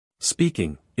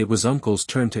 Speaking, it was Uncle's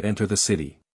turn to enter the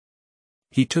city.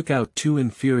 He took out 2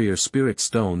 inferior spirit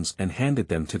stones and handed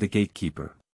them to the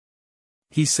gatekeeper.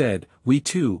 He said, "We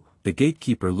too." The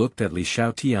gatekeeper looked at Li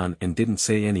Xiaotian and didn't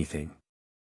say anything.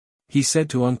 He said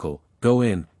to Uncle, "Go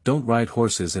in, don't ride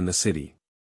horses in the city."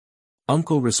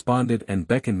 Uncle responded and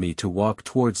beckoned me to walk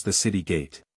towards the city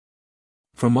gate.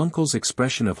 From Uncle's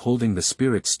expression of holding the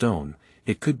spirit stone,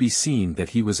 it could be seen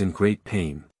that he was in great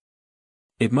pain.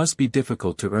 It must be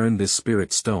difficult to earn this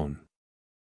spirit stone.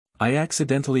 I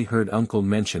accidentally heard Uncle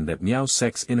mention that Miao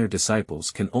Sect's inner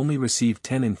disciples can only receive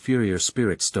 10 inferior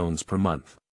spirit stones per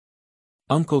month.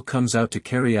 Uncle comes out to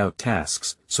carry out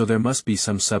tasks, so there must be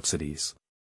some subsidies.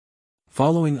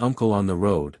 Following Uncle on the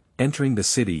road, entering the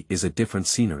city is a different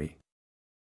scenery.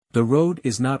 The road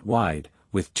is not wide,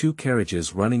 with 2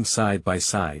 carriages running side by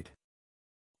side.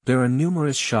 There are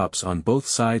numerous shops on both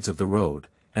sides of the road,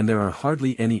 and there are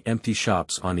hardly any empty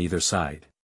shops on either side.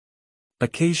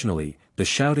 Occasionally, the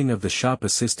shouting of the shop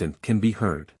assistant can be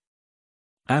heard.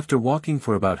 After walking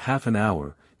for about half an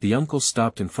hour, the uncle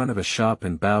stopped in front of a shop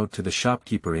and bowed to the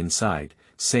shopkeeper inside,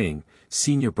 saying,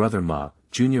 "Senior brother Ma,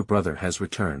 junior brother has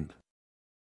returned."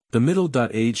 The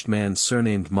middle-aged man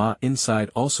surnamed Ma inside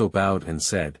also bowed and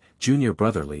said, "Junior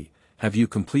brotherly, have you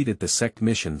completed the sect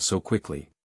mission so quickly?"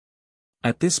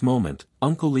 At this moment,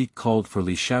 Uncle Li called for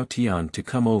Li Xiaotian to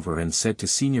come over and said to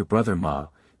senior brother Ma,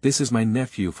 "This is my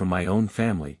nephew from my own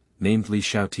family, named Li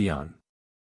Xiaotian.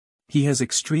 He has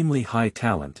extremely high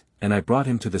talent, and I brought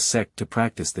him to the sect to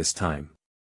practice this time."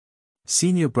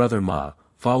 Senior brother Ma,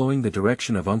 following the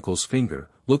direction of uncle's finger,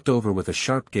 looked over with a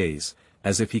sharp gaze,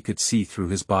 as if he could see through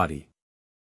his body.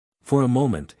 For a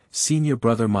moment, senior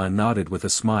brother Ma nodded with a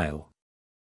smile.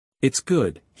 It's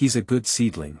good, he's a good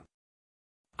seedling.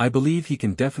 I believe he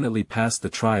can definitely pass the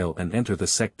trial and enter the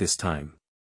sect this time.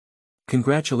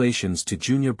 Congratulations to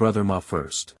junior brother Ma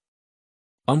first.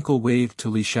 Uncle waved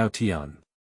to Lijiashan.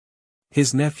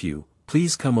 His nephew,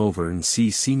 please come over and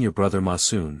see senior brother Ma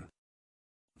soon.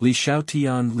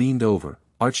 Lijiashan leaned over,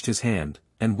 arched his hand,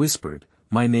 and whispered,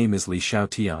 my name is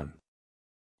Lijiashan.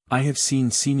 I have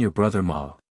seen senior brother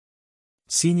Ma.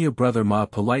 Senior brother Ma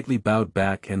politely bowed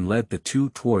back and led the two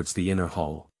towards the inner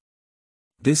hall.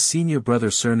 This senior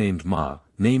brother surnamed Ma,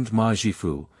 named Ma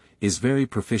Jifu, is very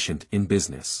proficient in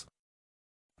business.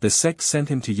 The sect sent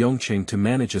him to Yongcheng to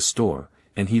manage a store,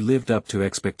 and he lived up to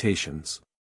expectations.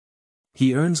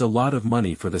 He earns a lot of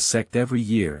money for the sect every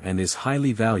year and is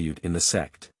highly valued in the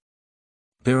sect.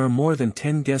 There are more than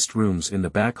 10 guest rooms in the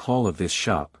back hall of this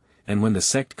shop, and when the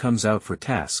sect comes out for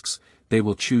tasks, they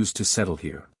will choose to settle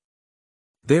here.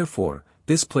 Therefore,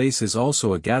 this place is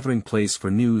also a gathering place for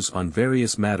news on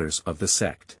various matters of the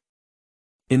sect.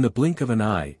 In the blink of an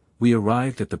eye, we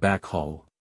arrived at the back hall.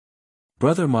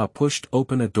 Brother Ma pushed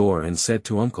open a door and said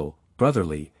to Uncle,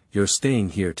 Brotherly, you're staying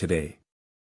here today.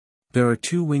 There are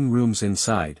 2 wing rooms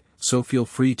inside, so feel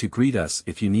free to greet us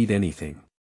if you need anything.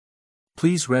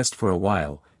 Please rest for a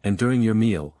while, and during your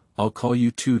meal, I'll call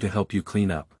you 2 to help you clean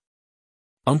up.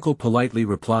 Uncle politely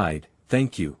replied,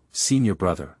 Thank you, senior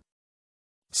brother.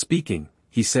 Speaking,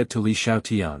 he said to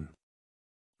Lijiashan.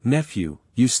 Nephew,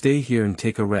 you stay here and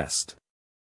take a rest.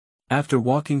 After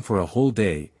walking for a whole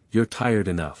day, you're tired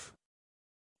enough.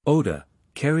 Oda,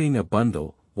 carrying a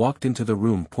bundle, walked into the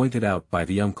room pointed out by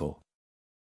the uncle.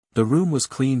 The room was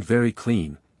cleaned very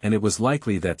clean, and it was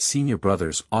likely that senior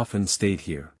brothers often stayed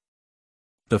here.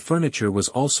 The furniture was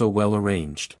also well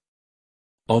arranged.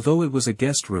 Although it was a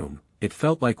guest room, it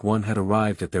felt like one had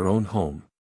arrived at their own home.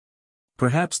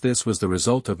 Perhaps this was the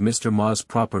result of Mr. Ma's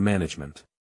proper management.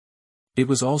 It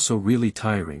was also really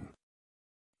tiring.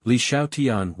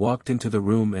 Lijiashan walked into the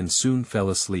room and soon fell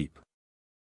asleep.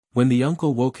 When the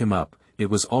uncle woke him up, it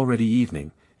was already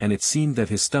evening, and it seemed that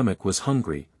his stomach was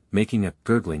hungry, making a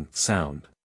gurgling sound.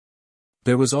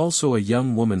 There was also a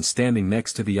young woman standing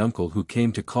next to the uncle who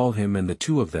came to call him and the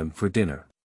 2 of them for dinner.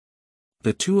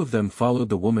 The 2 of them followed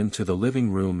the woman to the living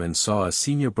room and saw a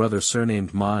senior brother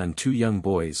surnamed Ma and 2 young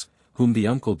boys, whom the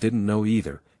uncle didn't know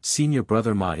either. Senior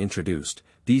brother Ma introduced,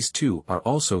 these 2 are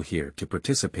also here to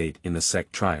participate in the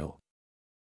sect trial.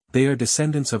 They are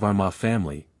descendants of our Ma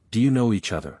family, do you know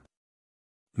each other?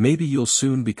 Maybe you'll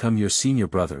soon become your senior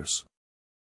brothers.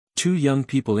 2 young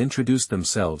people introduced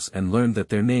themselves and learned that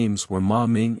their names were Ma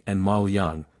Ming and Ma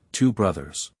Liang, 2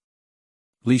 brothers.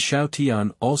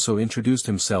 Lijiashan also introduced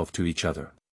himself to each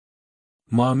other.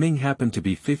 Ma Ming happened to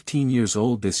be 15 years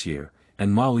old this year,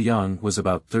 and Ma Liang was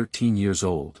about 13 years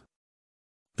old.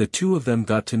 The 2 of them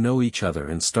got to know each other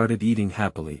and started eating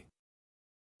happily.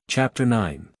 Chapter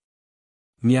 9.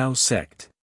 Miao Sect.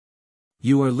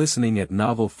 You are listening at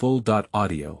Novel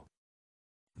Full.audio.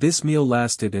 This meal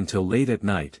lasted until late at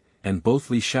night, and both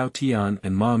Lijiashan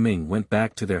and Ma Ming went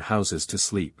back to their houses to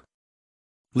sleep.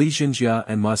 Lijiashan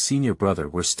and Ma senior brother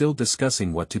were still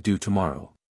discussing what to do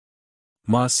tomorrow.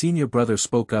 Ma senior brother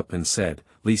spoke up and said,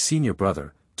 Li senior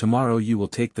brother, tomorrow you will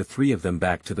take the 3 of them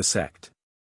back to the sect.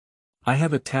 I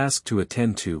have a task to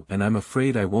attend to and I'm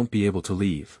afraid I won't be able to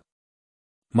leave.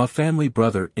 Ma family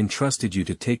brother entrusted you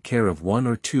to take care of 1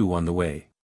 or 2 on the way.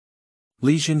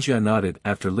 Lijiashan nodded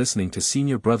after listening to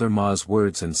senior brother Ma's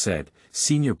words and said,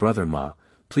 Senior brother Ma,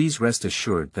 please rest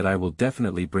assured that I will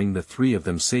definitely bring the 3 of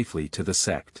them safely to the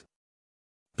sect.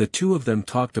 The 2 of them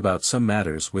talked about some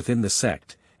matters within the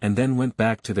sect, and then went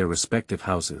back to their respective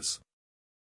houses.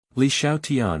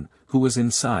 Lijiashan, who was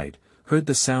inside, heard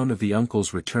the sound of the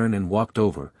uncle's return and walked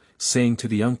over, saying to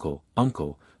the uncle,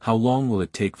 Uncle, how long will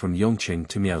it take from Yongcheng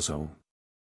to Miao?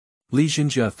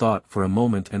 Lijiashan thought for a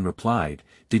moment and replied,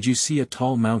 Did you see a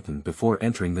tall mountain before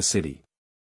entering the city?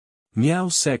 Miao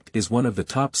sect is one of the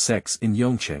top sects in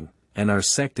Yongcheng, and our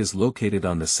sect is located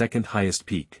on the 2nd highest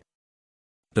peak.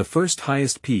 The first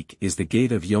highest peak is the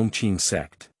gate of Yongcheng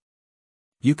sect.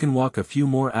 You can walk a few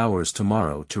more hours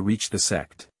tomorrow to reach the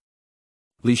sect.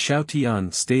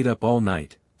 Lijiashan stayed up all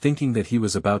night, thinking that he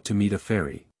was about to meet a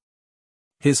fairy.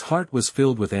 His heart was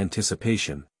filled with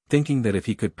anticipation, thinking that if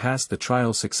he could pass the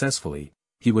trial successfully,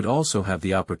 he would also have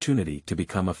the opportunity to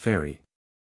become a fairy.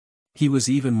 He was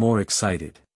even more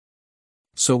excited.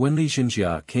 So when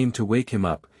Lijiashan came to wake him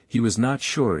up, he was not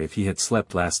sure if he had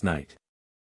slept last night.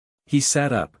 He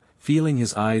sat up, feeling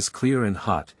his eyes clear and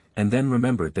hot, and then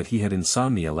remembered that he had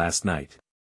insomnia last night.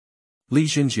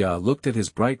 Lijiashan looked at his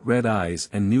bright red eyes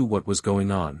and knew what was going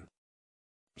on.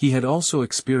 He had also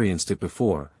experienced it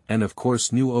before, and of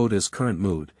course knew Oda's current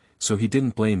mood, so he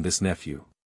didn't blame this nephew.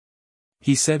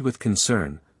 He said with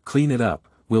concern, "Clean it up,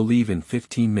 we'll leave in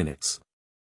 15 minutes.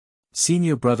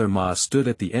 Senior brother Ma stood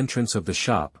at the entrance of the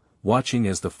shop, watching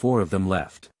as the four of them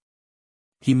left.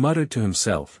 He muttered to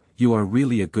himself, "You are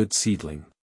really a good seedling.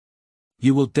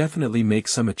 You will definitely make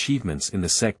some achievements in the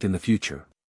sect in the future."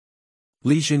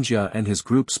 Lijiashan and his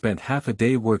group spent half a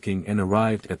day working and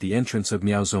arrived at the entrance of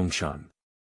Miao Zhongshan.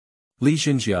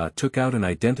 Lijiashan took out an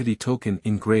identity token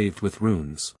engraved with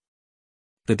runes.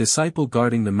 The disciple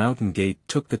guarding the mountain gate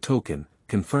took the token,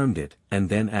 confirmed it, and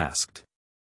then asked,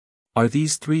 "Are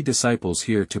these 3 disciples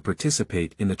here to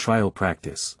participate in the trial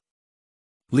practice?"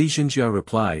 Lijiashan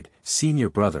replied, "Senior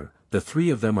brother, the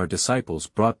 3 of them are disciples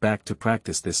brought back to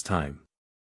practice this time.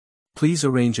 Please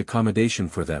arrange accommodation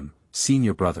for them,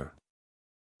 senior brother."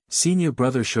 Senior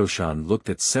brother Shoshan looked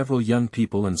at several young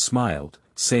people and smiled,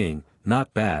 saying,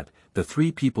 "Not bad, the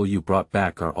 3 people you brought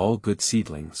back are all good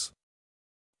seedlings."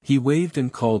 He waved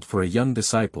and called for a young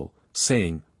disciple,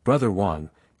 saying, "Brother Wang,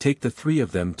 take the 3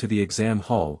 of them to the exam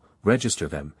hall, register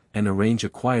them, and arrange a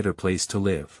quieter place to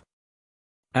live."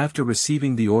 After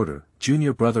receiving the order,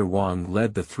 junior brother Wang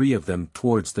led the 3 of them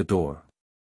towards the door.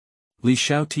 Li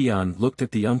Xiaotian looked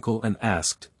at the uncle and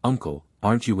asked, "Uncle,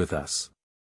 aren't you with us?"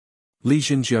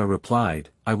 Lijiashan replied,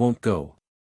 "I won't go.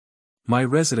 My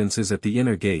residence is at the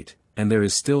inner gate, and there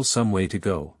is still some way to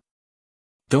go.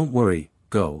 Don't worry,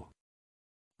 go.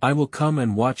 I will come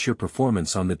and watch your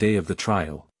performance on the day of the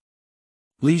trial."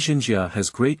 Lijiashan has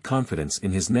great confidence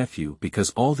in his nephew because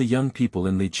all the young people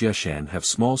in Lijiashan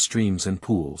have small streams and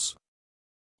pools.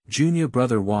 Junior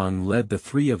brother Wang led the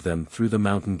 3 of them through the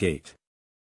mountain gate.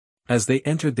 As they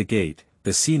entered the gate,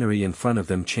 the scenery in front of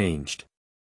them changed.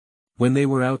 When they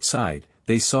were outside,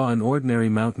 they saw an ordinary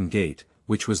mountain gate,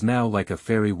 which was now like a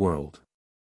fairy world.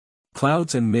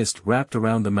 Clouds and mist wrapped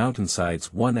around the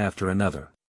mountainsides one after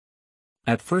another.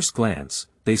 At first glance,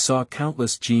 they saw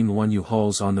countless Jinwanyu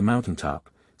halls on the mountaintop,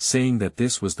 saying that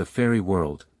this was the fairy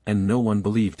world, and no one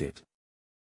believed it.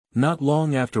 Not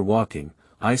long after walking,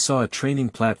 I saw a training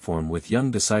platform with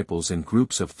young disciples in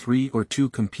groups of 3 or 2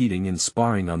 competing in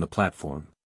sparring on the platform.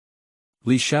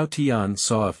 Li Xiaotian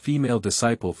saw a female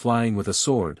disciple flying with a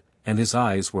sword, and his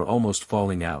eyes were almost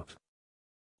falling out.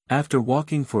 After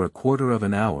walking for a quarter of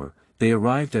an hour, they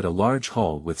arrived at a large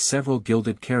hall with several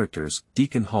gilded characters,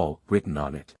 "Deacon Hall," written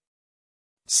on it.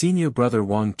 Senior brother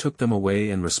Wang took them away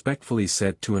and respectfully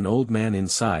said to an old man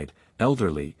inside,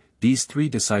 "Elderly, these 3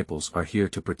 disciples are here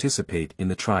to participate in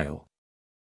the trial.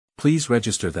 Please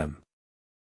register them."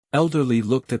 Elderly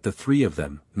looked at the 3 of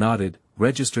them, nodded,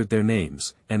 registered their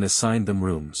names, and assigned them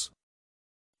rooms.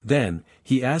 Then,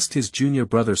 he asked his junior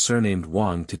brother surnamed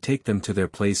Wang to take them to their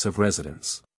place of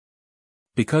residence.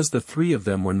 Because the 3 of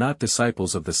them were not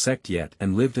disciples of the sect yet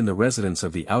and lived in the residence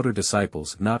of the outer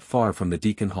disciples not far from the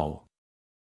Deacon Hall.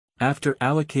 After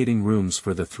allocating rooms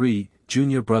for the 3,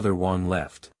 junior brother Wang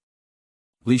left.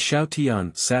 Li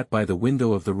Xiaotian sat by the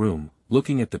window of the room,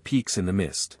 looking at the peaks in the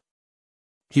mist.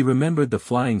 He remembered the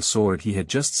flying sword he had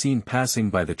just seen passing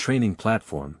by the training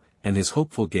platform, and his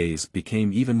hopeful gaze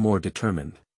became even more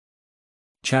determined.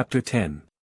 Chapter 10.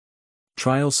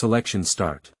 Trial Selection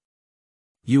Start.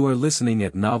 You are listening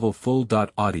at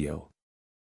novelfull.audio.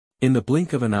 In the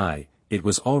blink of an eye, it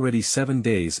was already 7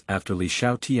 days after Li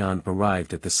Xiaotian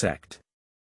arrived at the sect.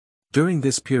 During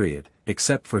this period,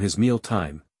 except for his meal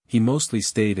time, he mostly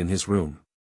stayed in his room.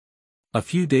 A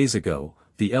few days ago,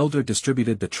 the elder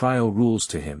distributed the trial rules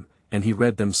to him, and he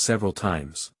read them several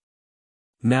times.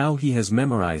 Now he has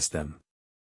memorized them.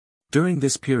 During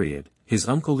this period, his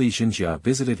uncle Lijiashan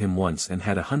visited him once and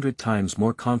had 100 times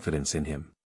more confidence in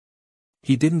him.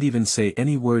 He didn't even say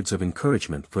any words of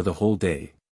encouragement for the whole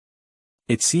day.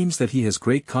 It seems that he has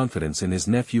great confidence in his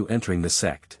nephew entering the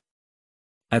sect.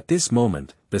 At this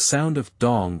moment, the sound of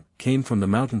dong came from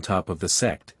the mountaintop of the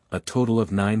sect, a total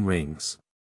of 9 rings.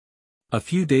 A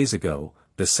few days ago,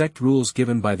 the sect rules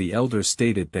given by the elders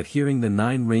stated that hearing the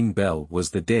 9-ring bell was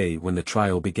the day when the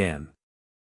trial began.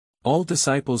 All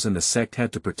disciples in the sect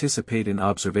had to participate in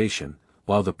observation,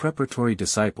 while the preparatory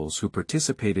disciples who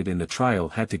participated in the trial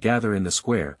had to gather in the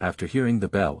square after hearing the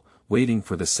bell, waiting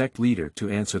for the sect leader to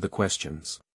answer the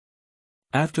questions.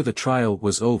 After the trial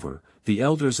was over, the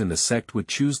elders in the sect would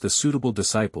choose the suitable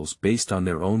disciples based on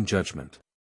their own judgment.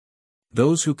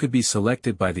 Those who could be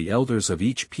selected by the elders of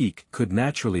each peak could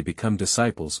naturally become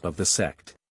disciples of the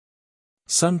sect.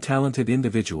 Some talented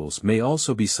individuals may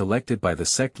also be selected by the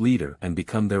sect leader and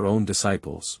become their own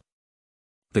disciples.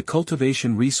 The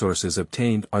cultivation resources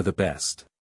obtained are the best.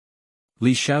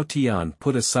 Li Xiaotian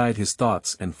put aside his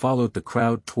thoughts and followed the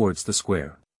crowd towards the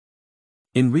square.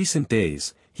 In recent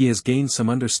days, he has gained some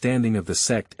understanding of the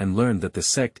sect and learned that the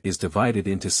sect is divided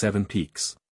into 7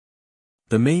 peaks.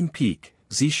 The main peak,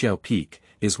 Zixiao Peak,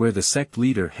 is where the sect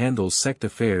leader handles sect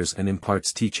affairs and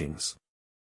imparts teachings.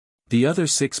 The other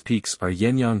 6 peaks are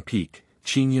Yenyang Peak,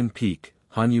 Qingyun Peak,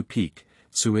 Hanyu Peak,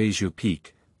 Suizhu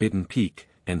Peak, Bitten Peak,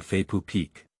 and Feipu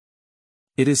Peak.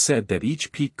 It is said that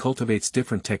each peak cultivates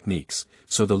different techniques,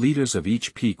 so the leaders of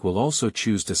each peak will also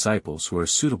choose disciples who are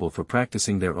suitable for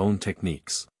practicing their own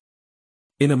techniques.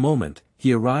 In a moment,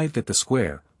 he arrived at the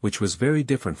square, which was very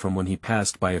different from when he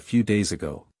passed by a few days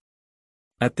ago.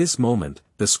 At this moment,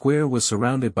 the square was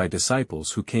surrounded by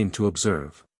disciples who came to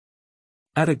observe.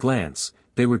 At a glance,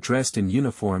 they were dressed in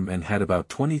uniform and had about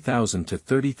 20,000 to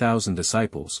 30,000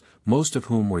 disciples, most of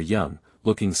whom were young,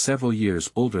 looking several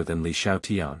years older than Li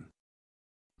Xiaotian.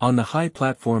 On the high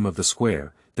platform of the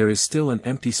square, there is still an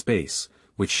empty space,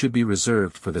 which should be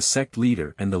reserved for the sect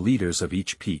leader and the leaders of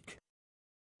each peak.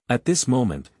 At this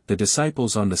moment, the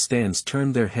disciples on the stands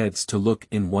turned their heads to look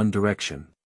in one direction.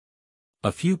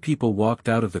 A few people walked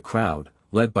out of the crowd,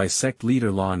 led by sect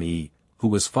leader Lan Yi, who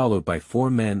was followed by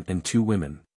 4 men and 2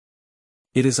 women.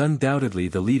 It is undoubtedly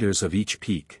the leaders of each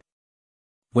peak.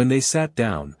 When they sat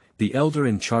down, the elder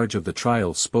in charge of the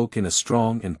trial spoke in a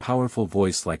strong and powerful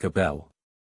voice like a bell.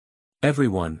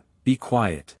 "Everyone, be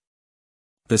quiet."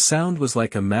 The sound was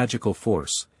like a magical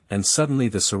force, and suddenly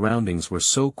the surroundings were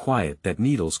so quiet that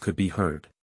needles could be heard.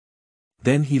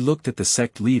 Then he looked at the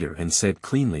sect leader and said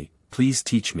cleanly, "Please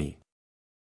teach me."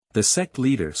 The sect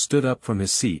leader stood up from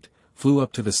his seat, flew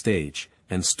up to the stage,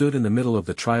 and stood in the middle of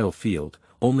the trial field,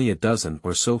 only a dozen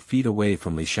or so feet away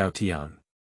from Li Xiaotian.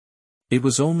 It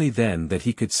was only then that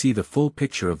he could see the full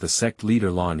picture of the sect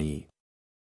leader Lan Yi.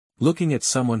 Looking at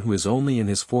someone who is only in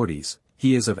his 40s,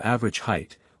 he is of average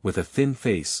height, with a thin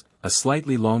face, a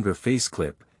slightly longer face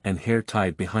clip, and hair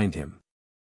tied behind him.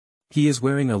 He is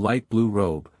wearing a light blue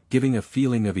robe, giving a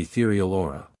feeling of ethereal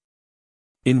aura.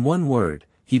 In one word,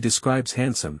 he describes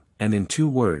handsome, and in 2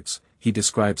 words, he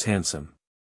describes handsome.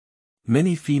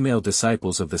 Many female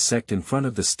disciples of the sect in front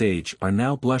of the stage are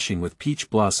now blushing with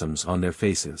peach blossoms on their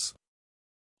faces.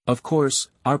 Of course,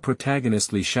 our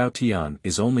protagonist Li Xiaotian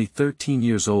is only 13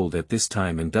 years old at this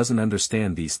time and doesn't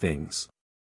understand these things.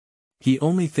 He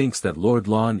only thinks that Lord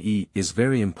Lan Yi is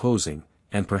very imposing,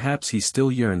 and perhaps he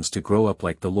still yearns to grow up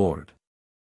like the Lord.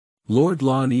 Lord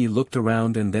Lan Yi looked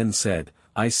around and then said,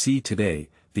 "I see today,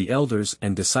 the elders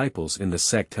and disciples in the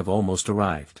sect have almost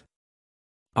arrived.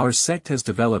 Our sect has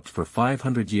developed for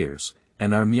 500 years,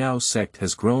 and our Miao sect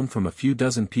has grown from a few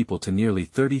dozen people to nearly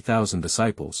 30,000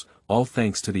 disciples, all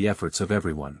thanks to the efforts of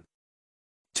everyone.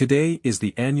 Today is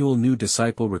the annual new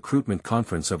disciple recruitment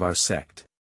conference of our sect.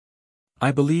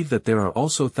 I believe that there are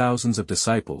also thousands of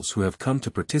disciples who have come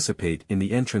to participate in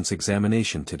the entrance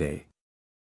examination today.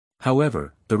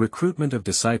 However, the recruitment of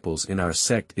disciples in our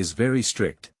sect is very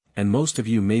strict, and most of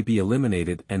you may be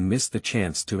eliminated and miss the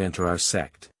chance to enter our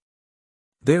sect.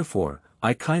 Therefore,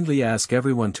 I kindly ask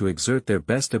everyone to exert their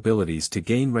best abilities to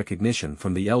gain recognition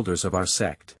from the elders of our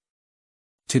sect.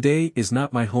 Today is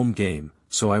not my home game,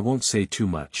 so I won't say too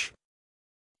much.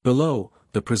 Below,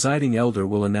 the presiding elder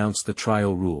will announce the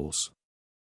trial rules."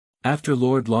 After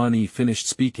Lord Lan Yi finished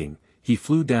speaking, he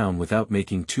flew down without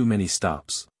making too many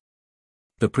stops.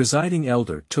 The presiding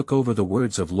elder took over the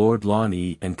words of Lord Lan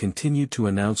Yi and continued to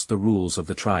announce the rules of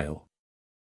the trial.